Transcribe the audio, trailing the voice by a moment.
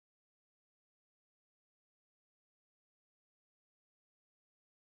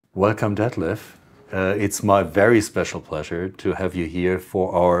Welcome, Detlev. It's my very special pleasure to have you here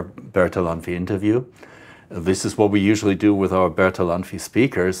for our Bertalanffy interview. This is what we usually do with our Bertalanffy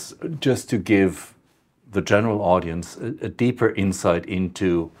speakers, just to give the general audience a deeper insight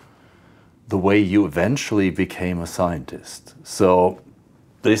into the way you eventually became a scientist. So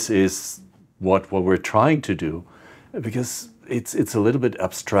this is what we're trying to do, because it's a little bit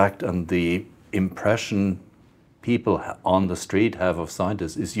abstract, and the impression people on the street have of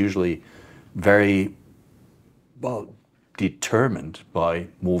scientists is usually very, well, determined by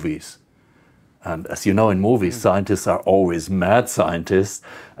movies. And as you know, in movies, scientists are always mad scientists.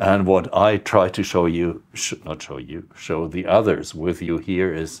 And what I try to show you, show the others with you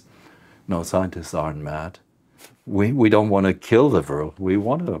here is, no, scientists aren't mad. We don't want to kill the world. We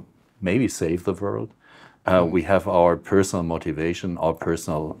want to maybe save the world. We have our personal motivation, our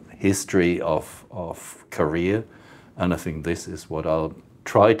personal history of career. And I think this is what I'll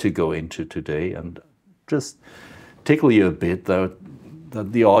try to go into today, and just tickle you a bit that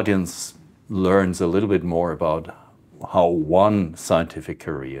the audience learns a little bit more about how one scientific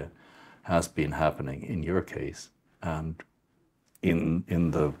career has been happening in your case, and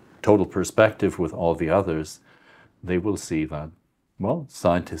in the total perspective with all the others, they will see that, well,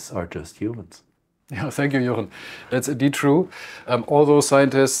 scientists are just humans. Yeah, thank you, Jochen. That's indeed true. Although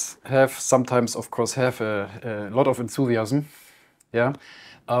scientists have sometimes, of course, have a lot of enthusiasm. Yeah,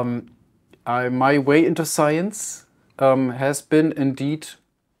 my way into science has been indeed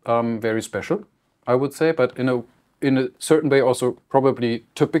very special, I would say, but in a certain way also probably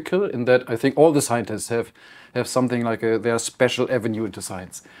typical, in that I think all the scientists have something like their special avenue into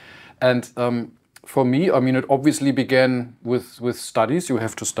science. And for me, I mean, it obviously began with studies. You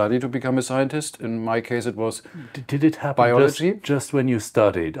have to study to become a scientist. In my case, it was Did it happen biology. Just when you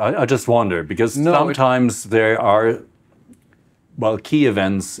studied? I just wonder, because sometimes there are, well, key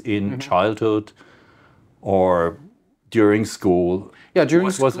events in childhood or during school. Yeah,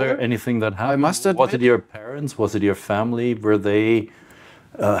 during school. Was there anything that happened? I must admit, was it your parents? Was it your family? Were they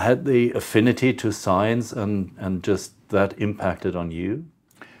had the affinity to science, and just that impacted on you?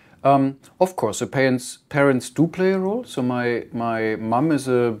 Of course, the parents do play a role. So my mom is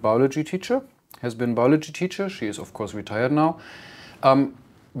a biology teacher, has been a biology teacher. She is, of course, retired now.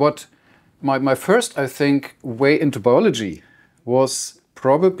 What my first, I think, way into biology was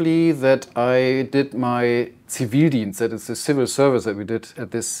probably that I did my Zivildienst, that is the civil service that we did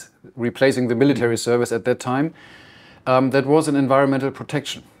at this, replacing the military service at that time. That was in environmental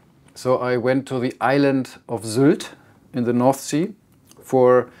protection. So I went to the island of Sylt in the North Sea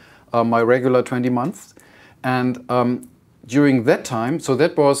for my regular 20 months. And during that time, so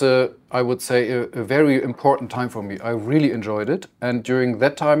that was, I would say, a very important time for me. I really enjoyed it. And during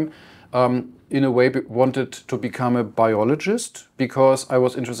that time, in a way, wanted to become a biologist because I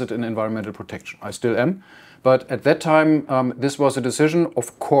was interested in environmental protection. I still am. But at that time, this was a decision,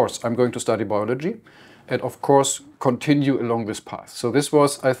 of course, I'm going to study biology and, of course, continue along this path. So this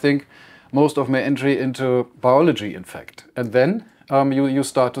was, I think, most of my entry into biology, in fact. And then you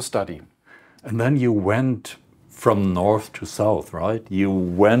start to study. And then you went from north to south, right? You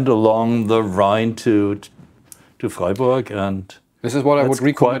went along the Rhine to Freiburg, and this is what I would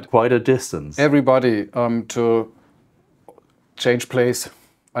recommend. Quite a distance. Everybody to change place.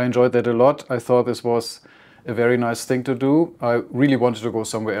 I enjoyed that a lot. I thought this was a very nice thing to do. I really wanted to go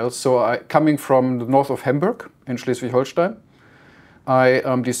somewhere else. So coming from the north of Hamburg in Schleswig-Holstein, I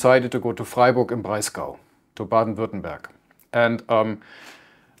decided to go to Freiburg im Breisgau, to Baden-Württemberg. And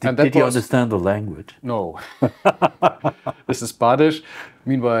did you understand the language? No. This is Badisch.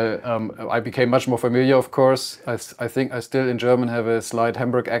 Meanwhile, I became much more familiar, of course. I think I still in German have a slight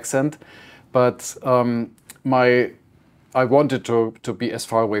Hamburg accent, but I wanted to be as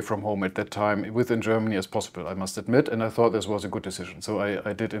far away from home at that time within Germany as possible, I must admit, and I thought this was a good decision. So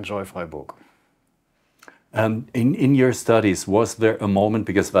I did enjoy Freiburg. And in your studies, was there a moment,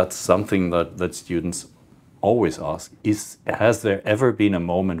 because that's something that students always ask, has there ever been a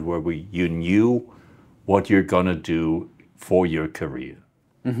moment where you knew what you're going to do for your career?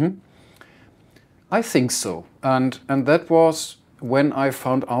 Mm-hmm. I think so. And that was when I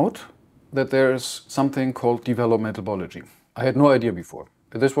found out that there's something called developmental biology. I had no idea before.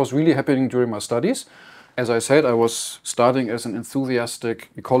 This was really happening during my studies. As I said, I was starting as an enthusiastic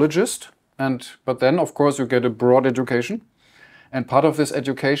ecologist, but then, of course, you get a broad education. And part of this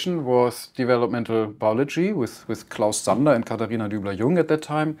education was developmental biology with Klaus Sander and Katharina Dübler-Jung at that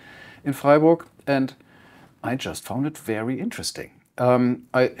time in Freiburg. And I just found it very interesting.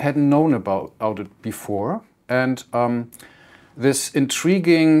 I hadn't known about it before. And this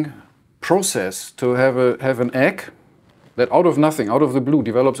intriguing process to have an egg that out of nothing, out of the blue,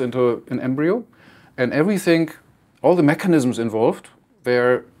 develops into an embryo, and everything, all the mechanisms involved,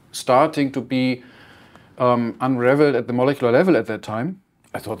 were starting to be unraveled at the molecular level at that time.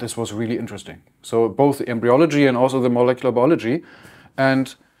 I thought this was really interesting. So both the embryology and also the molecular biology,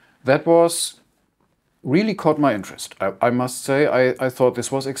 and that was really caught my interest. I must say, I thought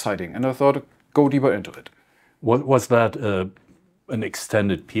this was exciting, and I thought, go deeper into it. Was that an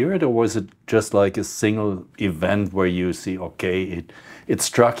extended period, or was it just like a single event where you see, okay, it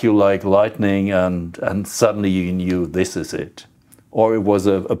struck you like lightning and suddenly you knew this is it? Or it was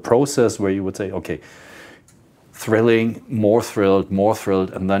a process where you would say, okay, thrilling, more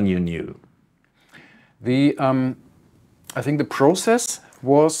thrilled, and then you knew? I think the process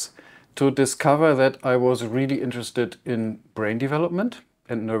was to discover that I was really interested in brain development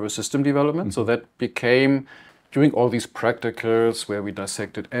and nervous system development. So that became, during all these practicals where we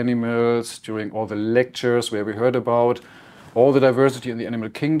dissected animals, during all the lectures where we heard about all the diversity in the animal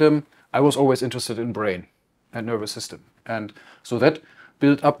kingdom, I was always interested in brain and nervous system. And so that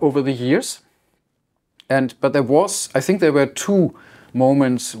built up over the years. But I think there were two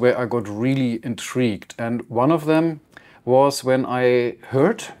moments where I got really intrigued. And one of them was when I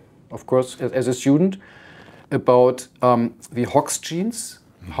heard, of course, as a student, about the Hox genes,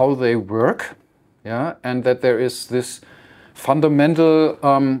 how they work, yeah, and that there is this fundamental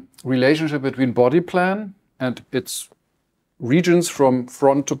relationship between body plan and its regions from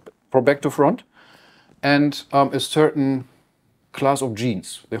back to front, and a certain class of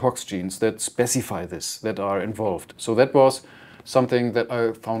genes, the Hox genes, that specify this, that are involved. So that was something that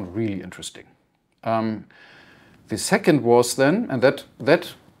I found really interesting. The second was then, and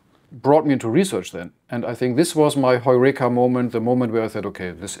that brought me into research then, and I think this was my Heureka moment, the moment where I said,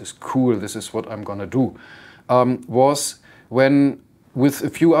 okay, this is cool, this is what I'm gonna do, was when, with a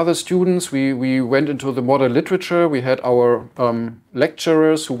few other students, we went into the modern literature. We had our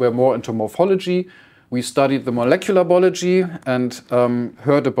lecturers who were more into morphology. We studied the molecular biology and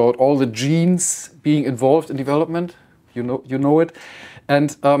heard about all the genes being involved in development. You know it.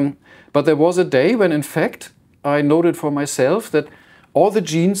 And but there was a day when, in fact, I noted for myself that all the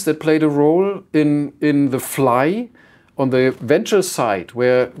genes that played a role in the fly on the ventral side,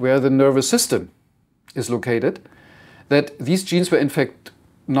 where the nervous system is located, that these genes were in fact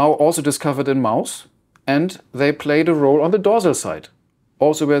now also discovered in mouse, and they played a role on the dorsal side,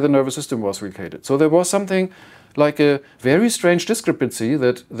 also where the nervous system was located. So there was something like a very strange discrepancy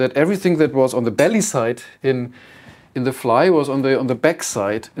that everything that was on the belly side in the fly was on the back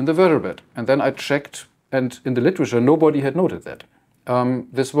side in the vertebrate. And then I checked, and in the literature nobody had noted that.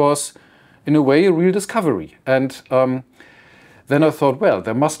 This was, in a way, a real discovery. And then I thought, well,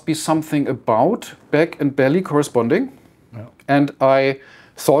 there must be something about back and belly corresponding. Yeah. And I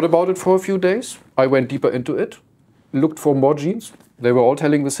thought about it for a few days. I went deeper into it, looked for more genes. They were all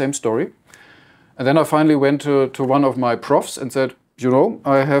telling the same story. And then I finally went to one of my profs and said, you know,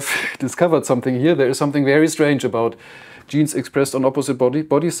 I have discovered something here. There is something very strange about genes expressed on opposite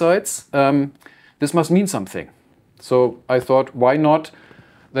body sides. This must mean something. So I thought, why not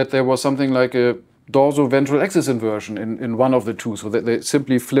that there was something like a dorsal-ventral axis inversion in one of the two, so that they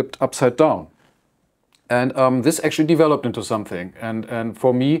simply flipped upside down. And this actually developed into something. And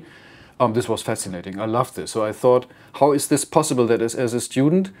for me, this was fascinating. I loved this. So I thought, how is this possible that as a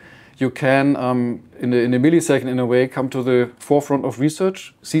student, you can, in a millisecond, in a way, come to the forefront of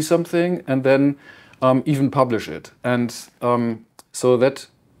research, see something, and then even publish it. And so that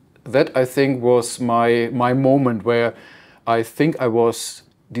I think was my moment where I think I was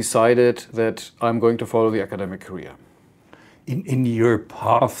decided that I'm going to follow the academic career. In your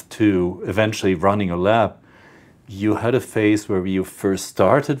path to eventually running a lab, you had a phase where you first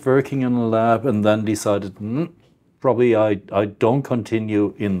started working in a lab and then decided, probably I don't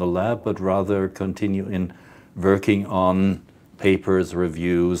continue in the lab, but rather continue in working on papers,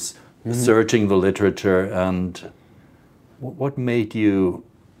 reviews, searching the literature. And what made you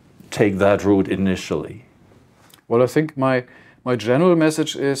take that route initially? Well, I think my general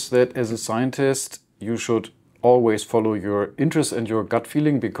message is that as a scientist, you should always follow your interest and your gut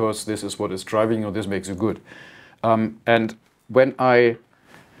feeling, because this is what is driving you, this makes you good. And when I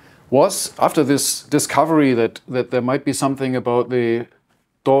was, after this discovery that there might be something about the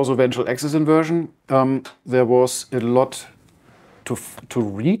dorsal-ventral axis inversion, there was a lot to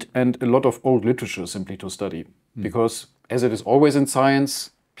read and a lot of old literature simply to study. Because as it is always in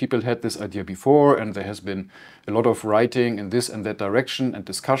science, people had this idea before, and there has been a lot of writing in this and that direction and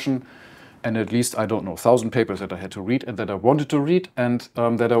discussion. and at least, I don't know, 1,000 papers that I had to read and that I wanted to read, and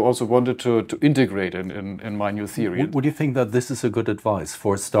that I also wanted to integrate in my new theory. Would you think that this is a good advice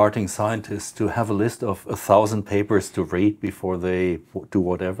for starting scientists to have a list of 1,000 papers to read before they do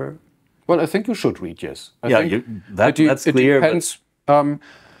whatever? Well, I think you should read, yes. That's clear. It depends.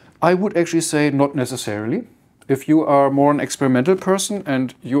 I would actually say not necessarily. If you are more an experimental person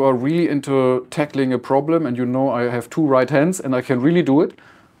and you are really into tackling a problem and you know I have two right hands and I can really do it,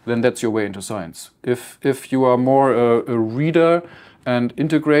 then that's your way into science. If you are more a reader and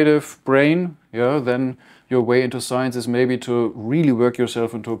integrative brain, yeah, then your way into science is maybe to really work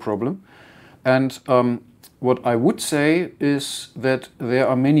yourself into a problem. And what I would say is that there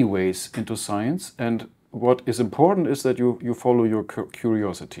are many ways into science, and what is important is that you follow your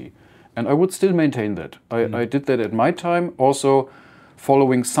curiosity. And I would still maintain that. I did that at my time, also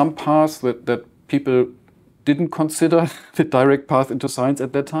following some paths that people didn't consider the direct path into science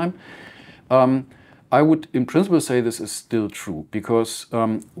at that time. I would in principle say this is still true, because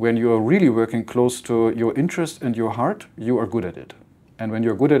when you are really working close to your interest and your heart, you are good at it. And when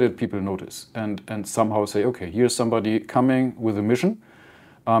you're good at it, people notice and somehow say, okay, here's somebody coming with a mission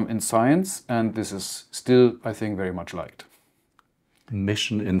in science, and this is still, I think, very much liked.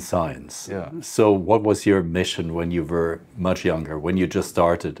 Mission in science. Yeah. So what was your mission when you were much younger, when you just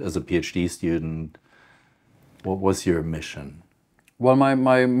started as a PhD student? What was your mission? Well,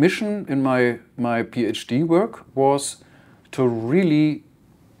 my mission in my PhD work was to really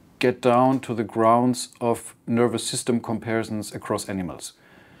get down to the grounds of nervous system comparisons across animals.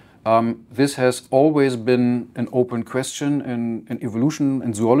 This has always been an open question in evolution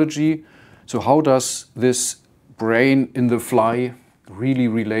and zoology. So how does this brain in the fly really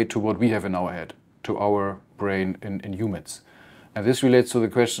relate to what we have in our head, to our brain in humans? And this relates to the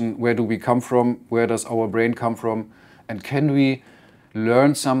question, where do we come from? Where does our brain come from? And can we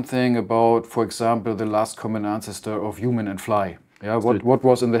learn something about, for example, the last common ancestor of human and fly? Yeah, what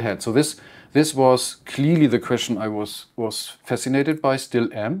was in the head? So this was clearly the question I was fascinated by, still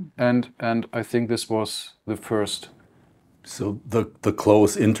am, and I think this was the first. So the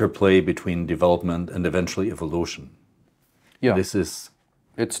close interplay between development and eventually evolution. Yeah.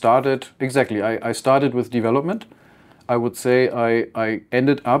 It started, exactly, I started with development. I would say I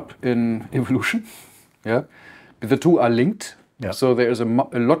ended up in evolution. Yeah, the two are linked. Yeah. So there is a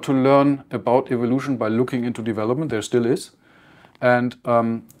lot to learn about evolution by looking into development. There still is, and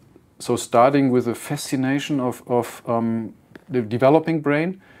so starting with a fascination of the developing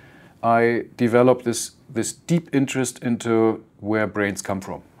brain, I developed this deep interest into where brains come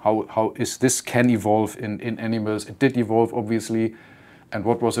from. How is this can evolve in animals? It did evolve, obviously. And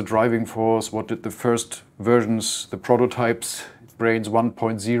what was the driving force? What did the first versions, the prototypes, brains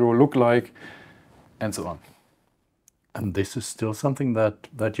 1.0 look like? And so on. And this is still something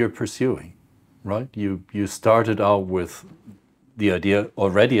that you're pursuing, right? You started out with the idea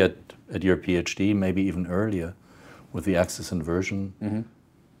already at your PhD, maybe even earlier, with the axis inversion. Mm-hmm.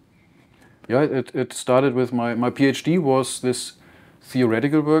 Yeah, it started with my PhD was this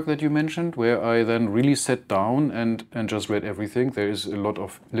theoretical work that you mentioned, where I then really sat down and just read everything. There is a lot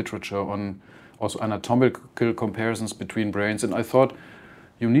of literature on also anatomical comparisons between brains, and I thought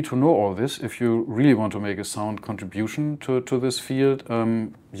you need to know all this if you really want to make a sound contribution to this field.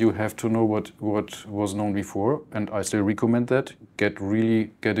 You have to know what was known before, and I still recommend that. Get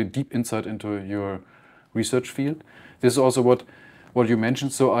a deep insight into your research field. This is also what you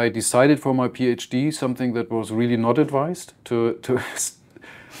mentioned. So I decided for my PhD something that was really not advised, to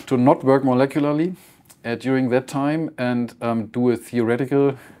not work molecularly during that time, and do a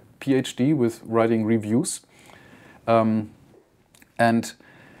theoretical PhD with writing reviews. And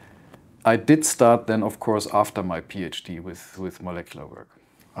I did start then, of course, after my PhD with molecular work.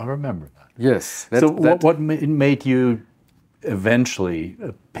 I remember that. Yes. What made you eventually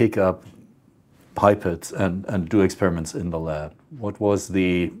pick up pipettes and do experiments in the lab? What was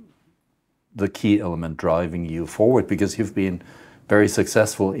the key element driving you forward? Because you've been very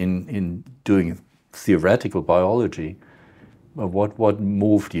successful in doing theoretical biology. What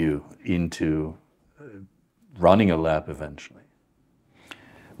moved you into running a lab eventually?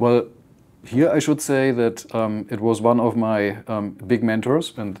 Well, here I should say that it was one of my big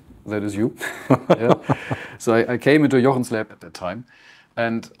mentors, and that is you. Yeah. So I came into Jochen's lab at that time,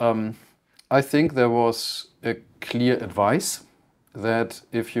 and I think there was a clear advice that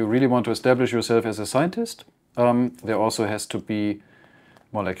if you really want to establish yourself as a scientist, there also has to be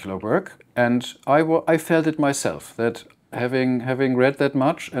molecular work. And I felt it myself, that having read that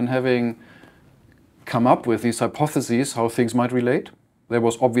much and having come up with these hypotheses how things might relate, there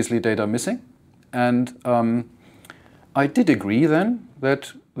was obviously data missing. And I did agree then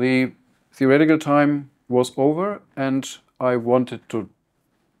that the theoretical time was over and I wanted to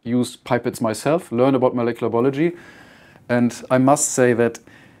use pipettes myself, learn about molecular biology. And I must say that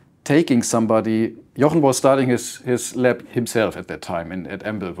taking somebody, Jochen was starting his lab himself at that time at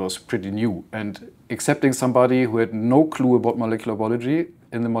EMBL, was pretty new. And accepting somebody who had no clue about molecular biology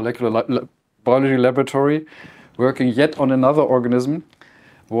in the molecular biology laboratory, working yet on another organism,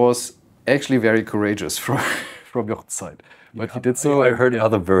 was actually very courageous from Jochen's side. But he did so. I heard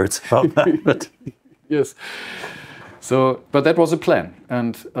other words about that. But yes. So, but that was a plan.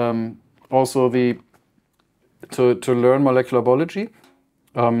 And also to learn molecular biology,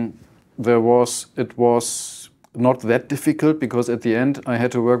 it was not that difficult because at the end I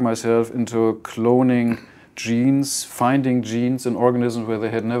had to work myself into cloning genes, finding genes in organisms where they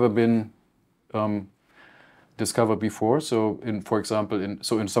had never been discovered before. So, for example, in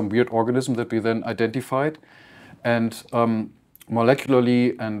some weird organism that we then identified, and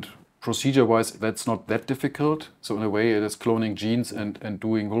molecularly and procedure-wise, that's not that difficult. So in a way, it is cloning genes and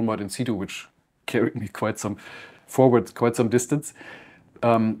doing Wilmot in situ, which carried me quite some distance.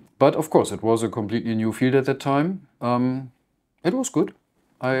 But of course, it was a completely new field at that time. It was good.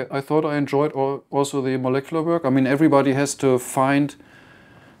 I thought I enjoyed also the molecular work. I mean, everybody has to find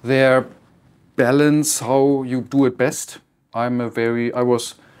their balance, how you do it best. I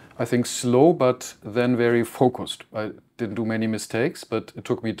was, I think, slow, but then very focused. I didn't do many mistakes, but it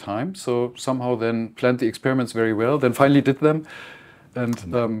took me time. So somehow then planned the experiments very well, then finally did them.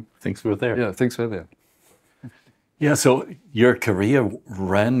 And things were there. Yeah, things were there. Yeah, so your career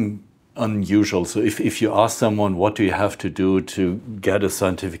ran unusual. So if you ask someone, what do you have to do to get a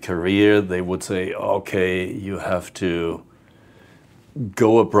scientific career, they would say, okay, you have to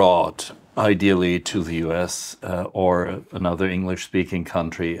go abroad, ideally to the US or another English-speaking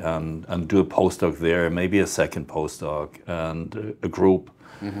country and do a postdoc there, maybe a second postdoc and a group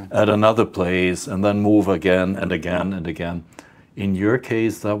at another place, and then move again and again and again. In your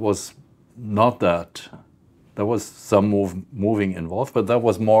case, that was not that. There was some moving involved, but that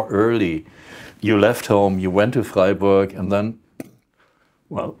was more early. You left home, you went to Freiburg, and then,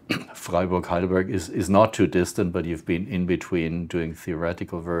 well, Freiburg, Heidelberg is not too distant, but you've been in between doing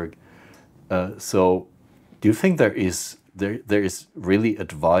theoretical work. So do you think there is really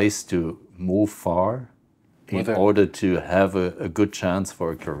advice to move far in order to have a good chance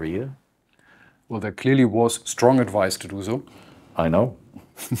for a career? Well, there clearly was strong advice to do so. I know.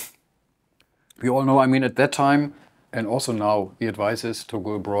 We all know, I mean, at that time, and also now, the advice is to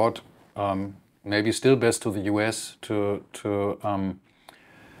go abroad, maybe still best to the US, to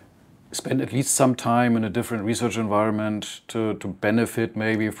spend at least some time in a different research environment, to benefit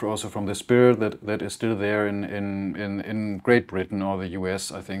maybe also from the spirit that is still there in Great Britain or the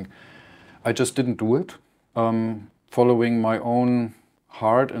US, I think. I just didn't do it, following my own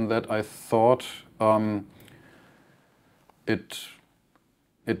heart, and that I thought I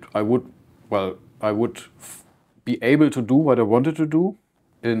would be able to do what I wanted to do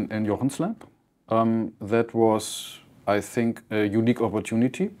in Jochen's lab. That was, I think, a unique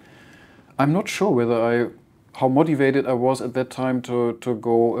opportunity. I'm not sure how motivated I was at that time to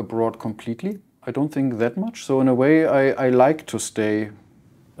go abroad completely. I don't think that much. So in a way, I like to stay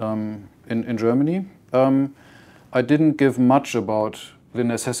in Germany. I didn't give much about the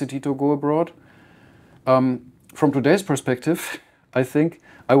necessity to go abroad. From today's perspective, I think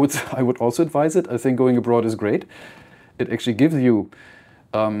I would also advise it. I think going abroad is great. It actually gives you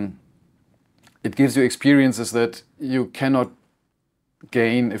experiences that you cannot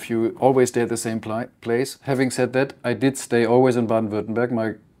gain if you always stay at the same place. Having said that, I did stay always in Baden-Württemberg.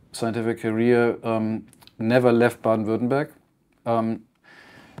 My scientific career never left Baden-Württemberg.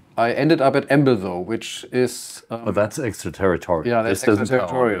 I ended up at EMBL though, which is... oh, that's extraterritorial. Yeah, that's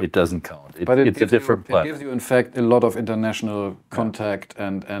extraterritorial. It doesn't count. But it's a different plan. It gives you, in fact, a lot of international contact,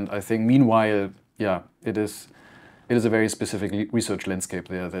 and I think meanwhile, yeah, it is a very specific research landscape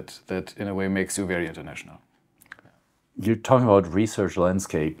there that in a way makes you very international. You're talking about research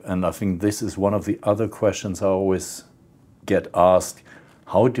landscape, and I think this is one of the other questions I always get asked.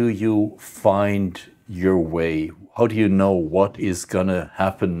 How do you find your way? How do you know what is going to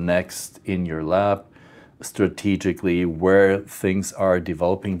happen next in your lab, strategically, where things are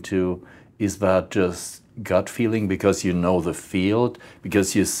developing to? Is that just gut feeling because you know the field,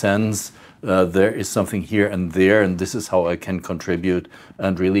 because you sense there is something here and there, and this is how I can contribute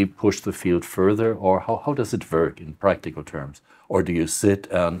and really push the field further? Or how does it work in practical terms? Or do you sit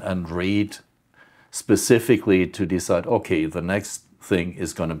and read specifically to decide, okay, the next thing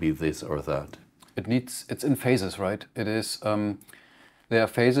is going to be this or that? It's in phases, right? It is, there are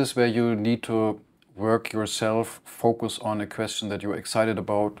phases where you need to work yourself, focus on a question that you're excited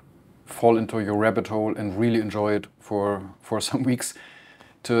about fall into your rabbit hole and really enjoy it for some weeks,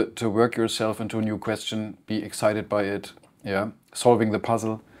 to work yourself into a new question, be excited by it, yeah, solving the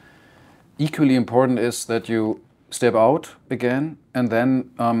puzzle. Equally important is that you step out again and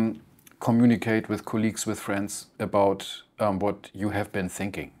then communicate with colleagues, with friends about what you have been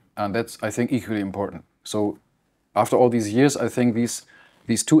thinking. And that's, I think, equally important. So after all these years, I think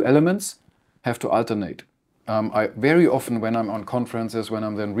these two elements have to alternate. I very often, when I'm on conferences, when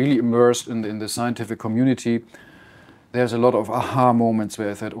I'm then really immersed in the scientific community, there's a lot of aha moments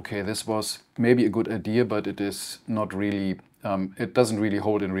where I thought, okay, this was maybe a good idea, but it is not really, it doesn't really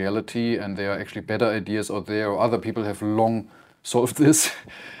hold in reality, and there are actually better ideas out there, or other people have long solved this.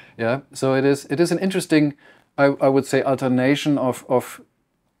 Yeah, so it is an interesting, I would say, alternation of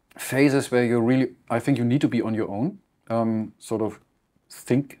phases where you really, I think you need to be on your own, sort of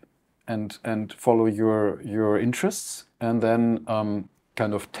think and follow your interests, and then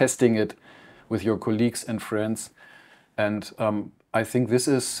kind of testing it with your colleagues and friends. And I think this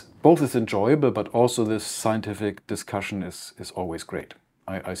is, both is enjoyable, but also this scientific discussion is always great.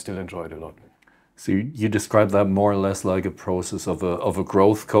 I still enjoy it a lot. So you describe that more or less like a process of a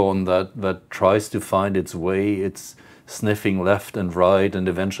growth cone that tries to find its way. It's sniffing left and right and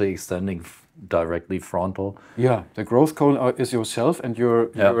eventually extending directly frontal. Yeah, the growth cone is yourself and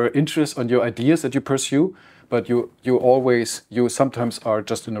your interests and your ideas that you pursue, but you sometimes are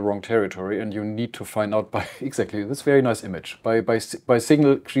just in the wrong territory, and you need to find out by exactly this very nice image by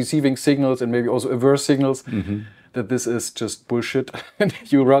receiving signals and maybe also averse signals that this is just bullshit, and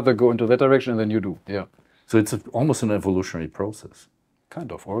you rather go into that direction, and then you do. Yeah. So it's almost an evolutionary process.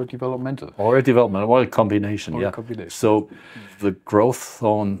 Kind of, or a developmental. Or a developmental, or a combination, or yeah. A combination. So the growth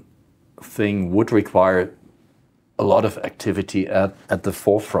zone thing would require a lot of activity at the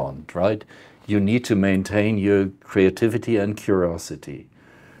forefront, right? You need to maintain your creativity and curiosity.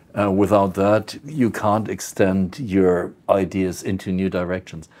 Without that, you can't extend your ideas into new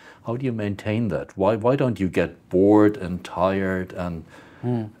directions. How do you maintain that? Why don't you get bored and tired? And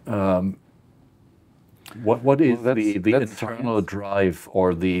what is the internal drive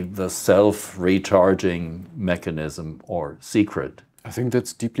or the self-recharging mechanism or secret? I think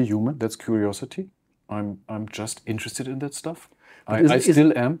that's deeply human. That's curiosity. I'm just interested in that stuff. I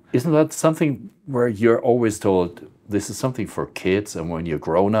still am. Isn't that something where you're always told this is something for kids, and when you're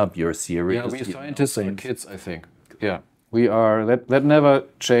grown up, you're serious? Yeah, we scientists are kids, I think. Yeah, we are. That never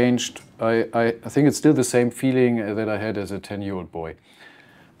changed. I think it's still the same feeling that I had as a 10-year-old boy.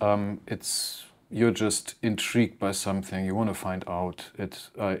 You're just intrigued by something. You want to find out.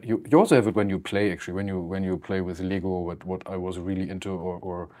 You also have it when you play. Actually, when you play with Lego, what I was really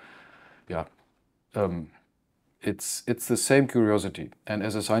into, it's the same curiosity. And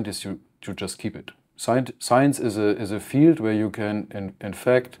as a scientist, you just keep it. Science is a field where you can, in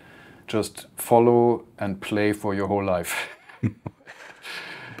fact, just follow and play for your whole life.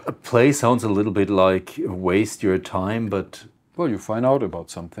 Play sounds a little bit like waste your time, but... Well, you find out about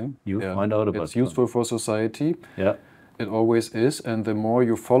something. Find out about it's useful for society. Yeah. It always is. And the more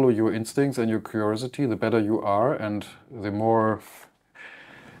you follow your instincts and your curiosity, the better you are, and the more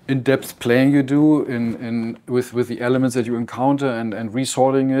in-depth playing you do with the elements that you encounter and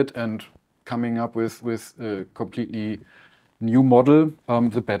resorting it and coming up with a completely new model,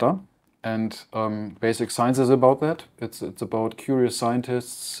 the better. And basic science is about that. It's about curious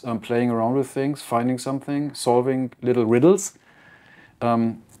scientists playing around with things, finding something, solving little riddles,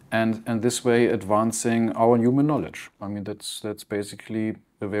 and this way advancing our human knowledge. I mean, that's basically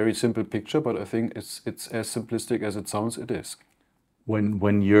a very simple picture, but I think it's as simplistic as it sounds. It is.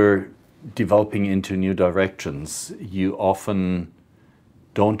 When you're developing into new directions, you often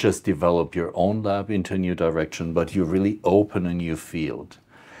don't just develop your own lab into a new direction, but you really open a new field.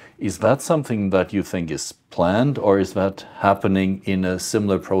 Is that something that you think is planned, or is that happening in a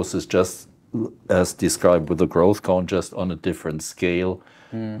similar process, just as described with the growth cone, just on a different scale,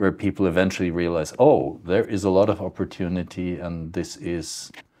 where people eventually realize, oh, there is a lot of opportunity, and this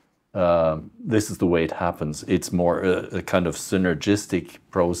is the way it happens. It's more a kind of synergistic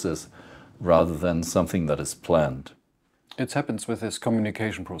process rather than something that is planned. It happens with this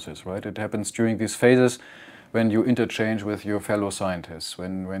communication process, right? It happens during these phases when you interchange with your fellow scientists,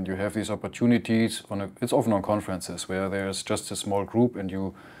 when you have these opportunities. It's often on conferences where there's just a small group and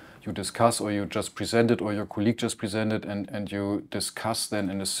you discuss, or you just present it, or your colleague just presented, and you discuss then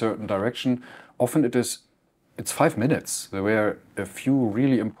in a certain direction. Often it's 5 minutes where a few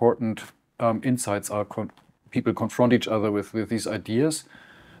really important insights are people confront each other with these ideas.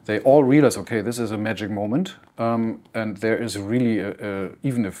 They all realize, okay, this is a magic moment, and there is really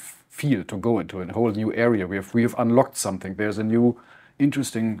even a field to go into, a whole new area. We have unlocked something. There's a new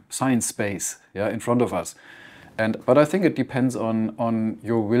interesting science space, yeah, in front of us. But I think it depends on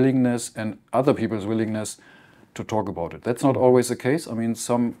your willingness and other people's willingness to talk about it. That's not always the case. I mean,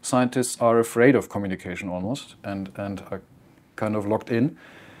 some scientists are afraid of communication almost and are kind of locked in.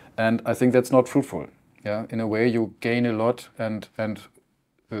 And I think that's not fruitful. Yeah, in a way you gain a lot and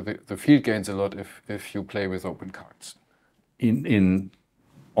the field gains a lot if you play with open cards. In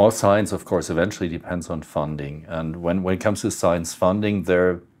all science, of course, eventually depends on funding. And when it comes to science funding,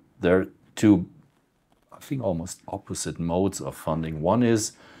 there are two, I think, almost opposite modes of funding. One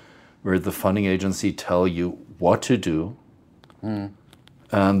is where the funding agency tell you what to do.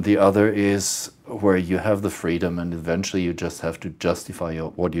 And the other is where you have the freedom and eventually you just have to justify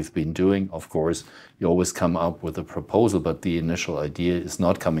what you've been doing. Of course, you always come up with a proposal, but the initial idea is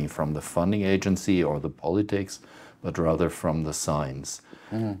not coming from the funding agency or the politics, but rather from the science.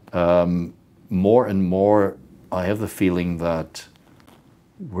 More and more, I have the feeling that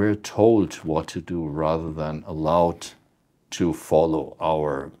we're told what to do rather than allowed to follow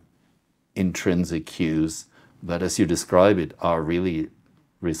our intrinsic cues that, as you describe it, are really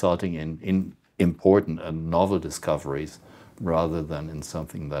resulting in important and novel discoveries rather than in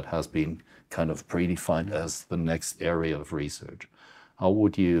something that has been kind of predefined as the next area of research. How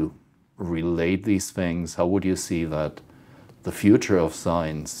would you relate these things? How would you see that the future of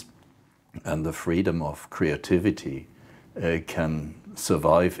science and the freedom of creativity can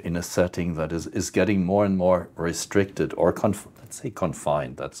survive in a setting that is getting more and more restricted or let's say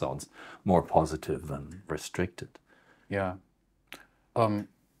confined? That sounds more positive than restricted. Yeah.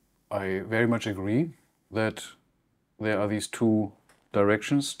 I very much agree that there are these two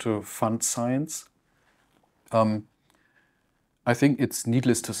directions to fund science. I think it's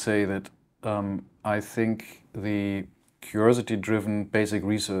needless to say that I think the curiosity-driven basic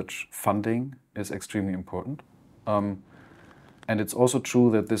research funding is extremely important. And it's also true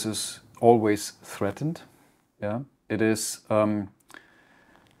that this is always threatened. Yeah, it is.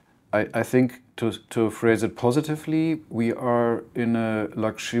 I think to phrase it positively, we are in a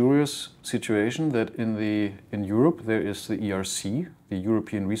luxurious situation that in Europe there is the ERC, the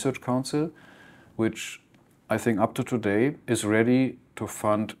European Research Council, which I think up to today is ready to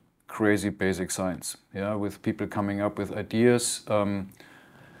fund crazy basic science. Yeah, with people coming up with ideas,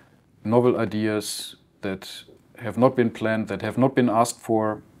 novel ideas that have not been planned, that have not been asked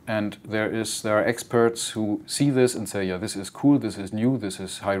for. And there are experts who see this and say, yeah, this is cool, this is new, this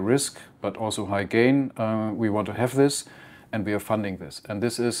is high risk, but also high gain. We want to have this, and we are funding this. And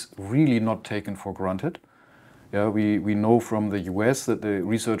this is really not taken for granted. Yeah, we know from the US that the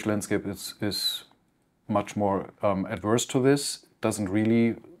research landscape is much more adverse to this. Doesn't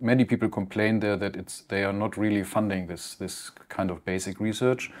really. Many people complain there that they are not really funding this kind of basic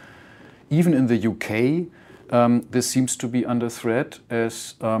research. Even in the UK. This seems to be under threat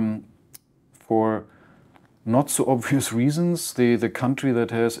as, for not so obvious reasons, the country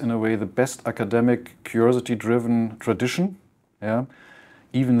that has, in a way, the best academic curiosity-driven tradition. Yeah,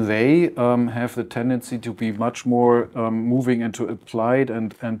 even they have the tendency to be much more moving into applied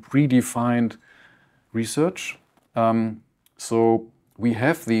and predefined research. So we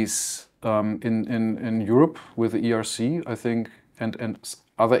have these in Europe with the ERC, I think, and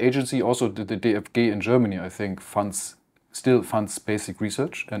other agency, also the DFG in Germany, I think, still funds basic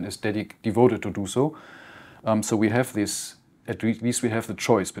research and is devoted to do so. So we have this, at least we have the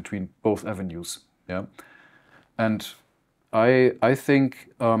choice between both avenues. Yeah, and I think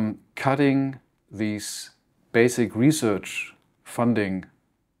cutting these basic research funding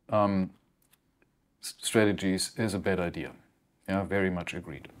strategies is a bad idea. Yeah, very much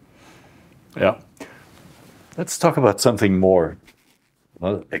agreed. Yeah. Let's talk about something more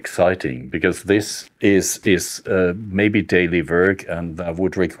exciting, because this is maybe daily work and that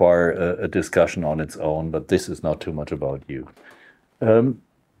would require a discussion on its own, but this is not too much about you.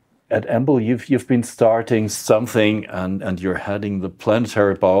 At EMBL, you've been starting something and you're heading the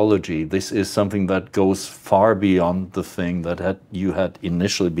planetary biology. This is something that goes far beyond the thing that you had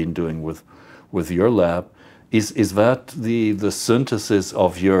initially been doing with your lab. Is that the synthesis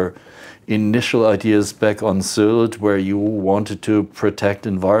of your initial ideas back on Sylt, where you wanted to protect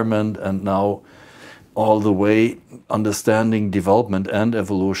environment, and now all the way understanding development and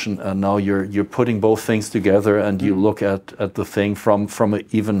evolution, and now you're putting both things together and you look at the thing from an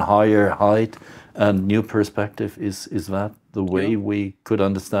even higher height and new perspective? Is that the way we could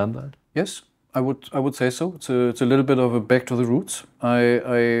understand that? Yes, I would say so. It's a little bit of a back to the roots.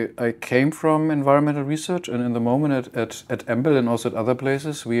 I came from environmental research, and in the moment at EMBL and also at other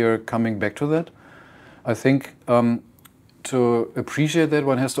places, we are coming back to that. I think to appreciate that,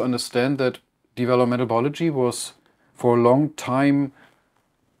 one has to understand that developmental biology was for a long time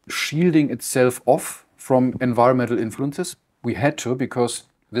shielding itself off from environmental influences. We had to, because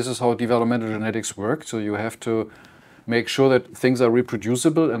this is how developmental genetics work. So you have to make sure that things are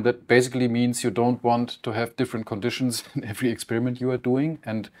reproducible, and that basically means you don't want to have different conditions in every experiment you are doing.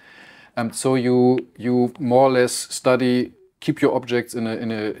 And so you more or less keep your objects in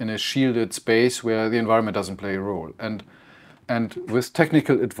a shielded space where the environment doesn't play a role. And with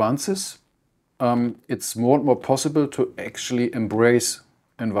technical advances, it's more and more possible to actually embrace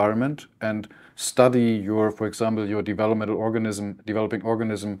environment and study for example, your developing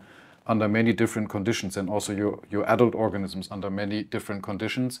organism under many different conditions, and also your adult organisms under many different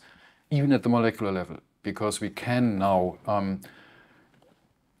conditions, even at the molecular level, because we can now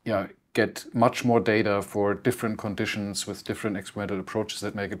get much more data for different conditions with different experimental approaches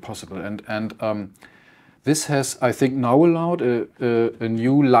that make it possible. And this has, I think, now allowed a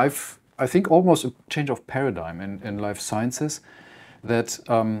new life, I think almost a change of paradigm in life sciences, that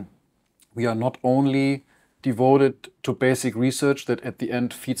we are not only devoted to basic research that at the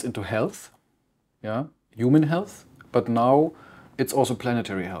end feeds into health, human health, but now it's also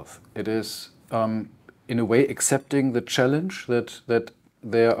planetary health. It is, in a way, accepting the challenge that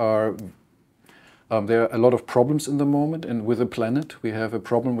there are a lot of problems in the moment, and with the planet we have a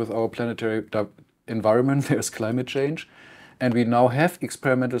problem with our planetary environment. There's climate change, and we now have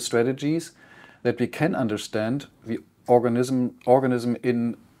experimental strategies that we can understand the organism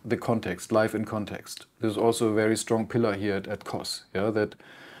in the context, life in context. There's also a very strong pillar here at COS, that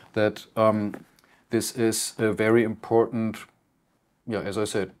this is a very important, as I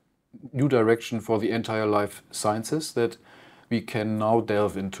said, new direction for the entire life sciences that we can now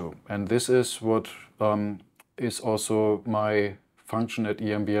delve into. And this is what is also my function at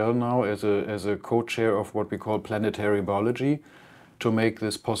EMBL now, as a co-chair of what we call planetary biology, to make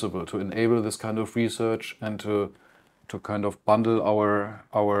this possible, to enable this kind of research, and to kind of bundle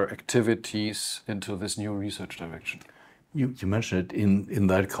our activities into this new research direction. You mentioned it in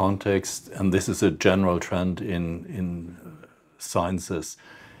that context, and this is a general trend in sciences.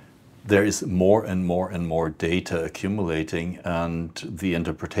 There is more and more and more data accumulating, and the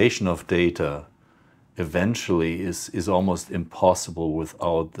interpretation of data eventually is almost impossible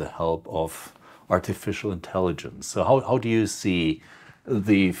without the help of artificial intelligence. So how do you see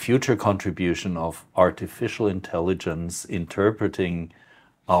the future contribution of artificial intelligence interpreting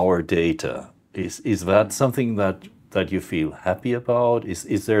our data? Is that something that you feel happy about?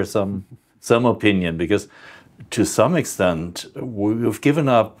 Is there some opinion? Because to some extent we've given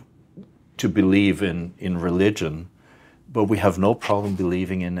up to believe in religion, but we have no problem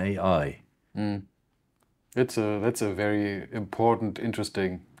believing in AI. That's a very important,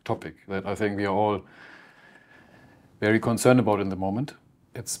 interesting topic that I think we are all very concerned about in the moment.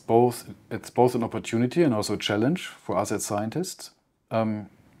 It's both an opportunity and also a challenge for us as scientists.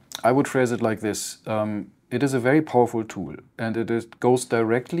 I would phrase it like this. It is a very powerful tool, and it goes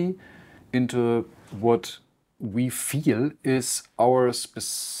directly into what we feel is our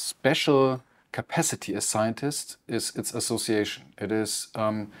special capacity as scientists, is its association. It is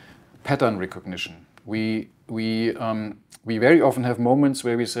pattern recognition. We very often have moments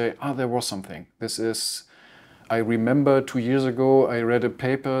where we say, there was something. I remember 2 years ago I read a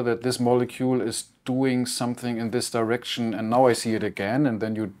paper that this molecule is doing something in this direction, and now I see it again, and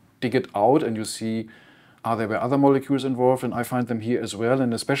then you dig it out and you see, there were other molecules involved, and I find them here as well.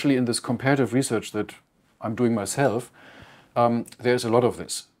 And especially in this comparative research that I'm doing myself, there's a lot of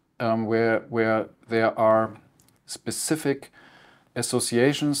this, where there are specific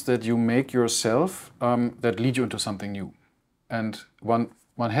associations that you make yourself that lead you into something new. And one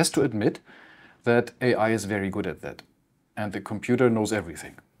has to admit that AI is very good at that, and the computer knows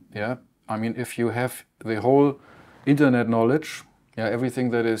everything. I mean, if you have the whole internet knowledge, everything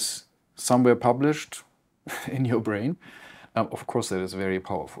that is somewhere published in your brain, of course that is very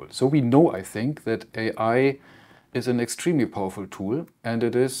powerful. So we know, I think, that AI is an extremely powerful tool, and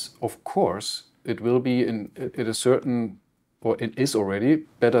it is, of course, it will be it is already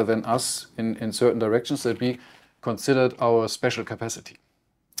better than us in certain directions that we considered our special capacity.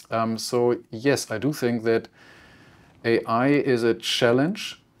 So yes, I do think that AI is a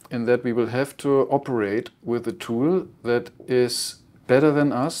challenge, in that we will have to operate with a tool that is better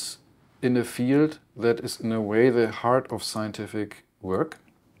than us in a field that is in a way the heart of scientific work.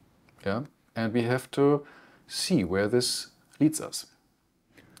 And we have to see where this leads us.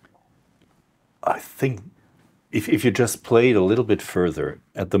 I think if you just play it a little bit further,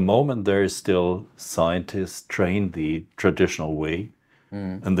 at the moment there is still scientists trained the traditional way,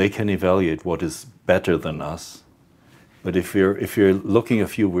 and they can evaluate what is better than us. But if you're looking a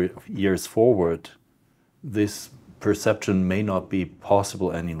few years forward, this perception may not be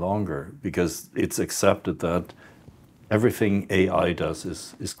possible any longer because it's accepted that everything AI does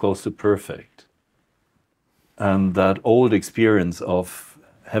is close to perfect. And that old experience of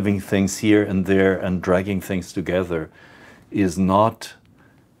having things here and there and dragging things together is not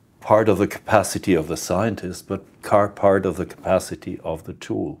part of the capacity of the scientist, but part of the capacity of the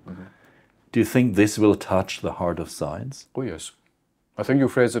tool. Mm-hmm. Do you think this will touch the heart of science? Oh yes. I think you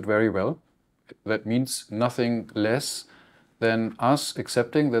phrased it very well. That means nothing less than us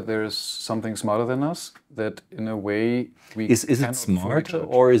accepting that there is something smarter than us, that in a way we Is it smart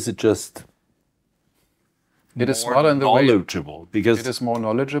or is it just it is smarter in the way knowledgeable? Because it is more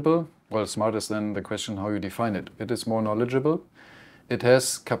knowledgeable. Well, smart is then the question how you define it. It is more knowledgeable. It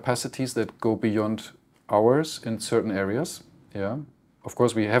has capacities that go beyond ours in certain areas. Yeah. Of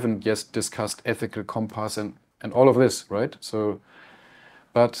course, we haven't yet discussed ethical compass and all of this, right? So,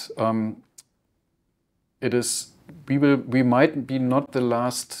 but it is. We might be not the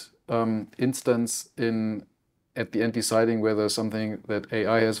last instance in at the end deciding whether something that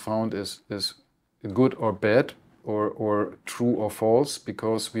AI has found is good or bad or true or false,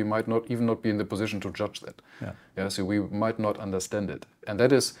 because we might not even be in the position to judge that. Yeah. Yeah. So we might not understand it, and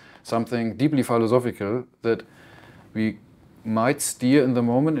that is something deeply philosophical that we might steer in the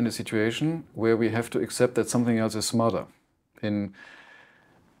moment in a situation where we have to accept that something else is smarter, and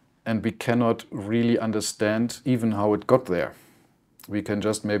we cannot really understand even how it got there. We can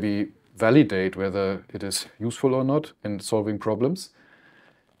just maybe validate whether it is useful or not in solving problems,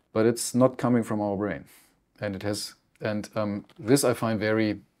 but it's not coming from our brain, and it has. And this I find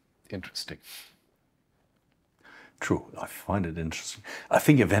very interesting. True, I find it interesting. I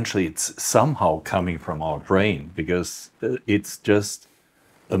think eventually it's somehow coming from our brain, because it's just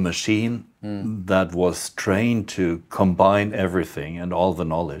a machine that was trained to combine everything and all the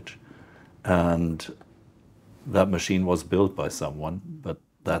knowledge. And that machine was built by someone, but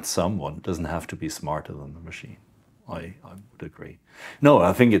that someone doesn't have to be smarter than the machine. I would agree. No,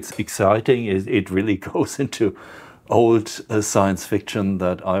 I think it's exciting. It really goes into old science fiction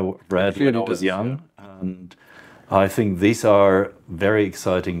that I read when I was young. Yeah. And I think these are very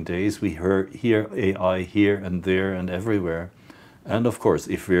exciting days. We hear AI here and there and everywhere. And of course,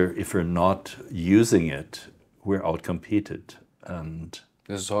 if we're not using it, we're outcompeted. And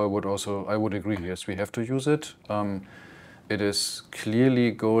this is how I would agree. Yes, we have to use it. It is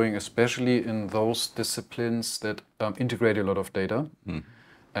clearly going, especially in those disciplines that integrate a lot of data.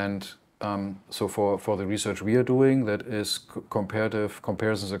 And so for the research we are doing, that is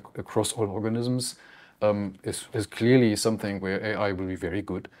comparisons across all organisms, is clearly something where AI will be very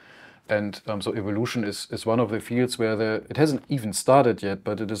good. And so evolution is one of the fields where it hasn't even started yet,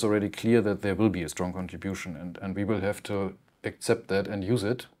 but it is already clear that there will be a strong contribution, and we will have to accept that and use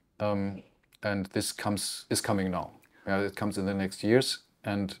it. And this is coming now. It comes in the next years,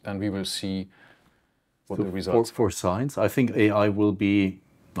 and we will see what the results. For science, I think AI will be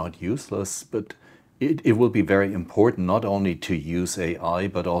not useless, but it will be very important not only to use AI,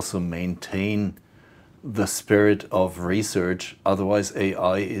 but also maintain the spirit of research. Otherwise,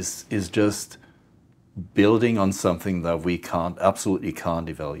 AI is just building on something that we absolutely can't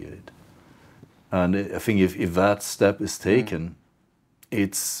evaluate. And I think if that step is taken,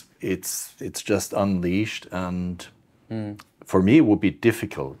 it's just unleashed. And for me, it would be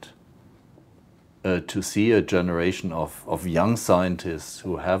difficult to see a generation of young scientists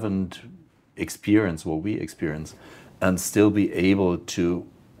who haven't experienced what we experience and still be able to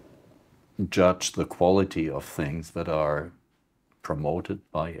judge the quality of things that are promoted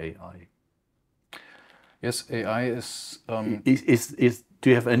by AI. Yes, AI is... Do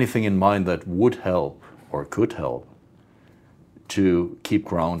you have anything in mind that would help or could help to keep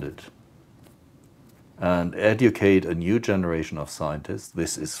grounded and educate a new generation of scientists?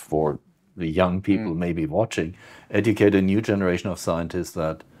 This is for the young people maybe watching. Educate a new generation of scientists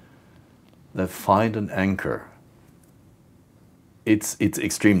that find an anchor. It's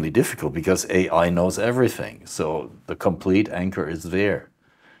extremely difficult because AI knows everything, so the complete anchor is there.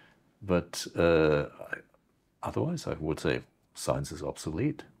 But otherwise, I would say science is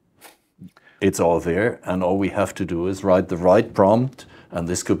obsolete. It's all there, and all we have to do is write the right prompt, and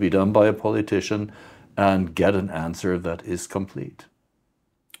this could be done by a politician, and get an answer that is complete.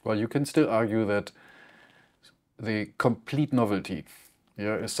 Well, you can still argue that the complete novelty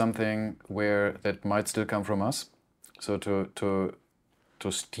is something that might still come from us. So to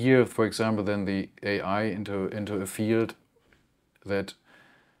steer, for example, then the AI into a field that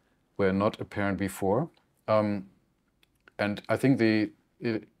were not apparent before, and I think the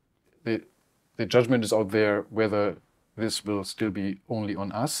judgment is out there whether this will still be only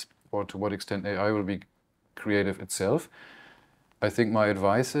on us, or to what extent AI will be creative itself. I think my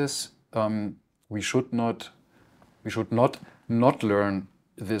advice is we should not learn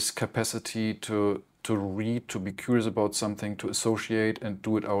this capacity to read, to be curious about something, to associate and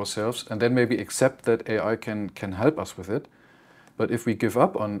do it ourselves, and then maybe accept that AI can help us with it. But if we give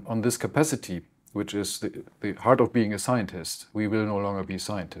up on this capacity, which is the heart of being a scientist, we will no longer be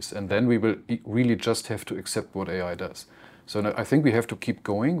scientists. And then we will really just have to accept what AI does. So I think we have to keep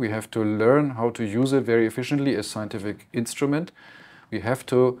going. We have to learn how to use it very efficiently as a scientific instrument. We have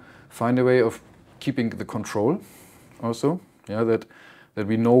to find a way of keeping the control also, yeah, that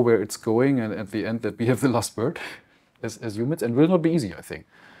we know where it's going, and at the end that we have the last word as humans, and will not be easy, I think.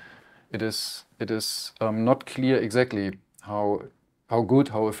 It is not clear exactly how good,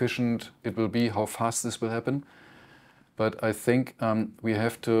 how efficient it will be, how fast this will happen. But I think we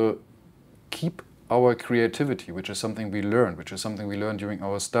have to keep our creativity, which is something we learn, during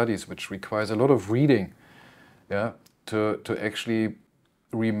our studies, which requires a lot of reading, yeah, to actually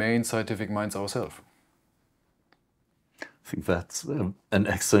remain scientific minds ourselves. I think that's an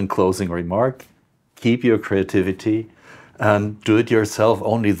excellent closing remark. Keep your creativity and do it yourself.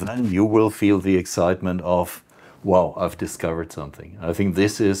 Only then you will feel the excitement of, wow, I've discovered something. I think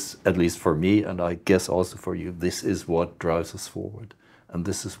this is, at least for me, and I guess also for you, this is what drives us forward. And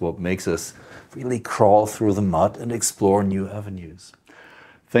this is what makes us really crawl through the mud and explore new avenues.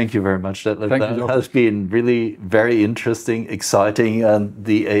 Thank you very much, Detlev. That has been really very interesting, exciting, and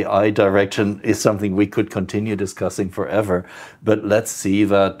the AI direction is something we could continue discussing forever. But let's see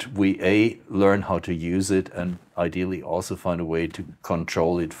that we learn how to use it, and ideally also find a way to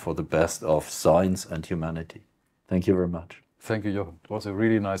control it for the best of science and humanity. Thank you very much. Thank you, Jochen. It was a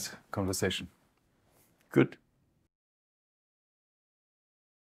really nice conversation. Good.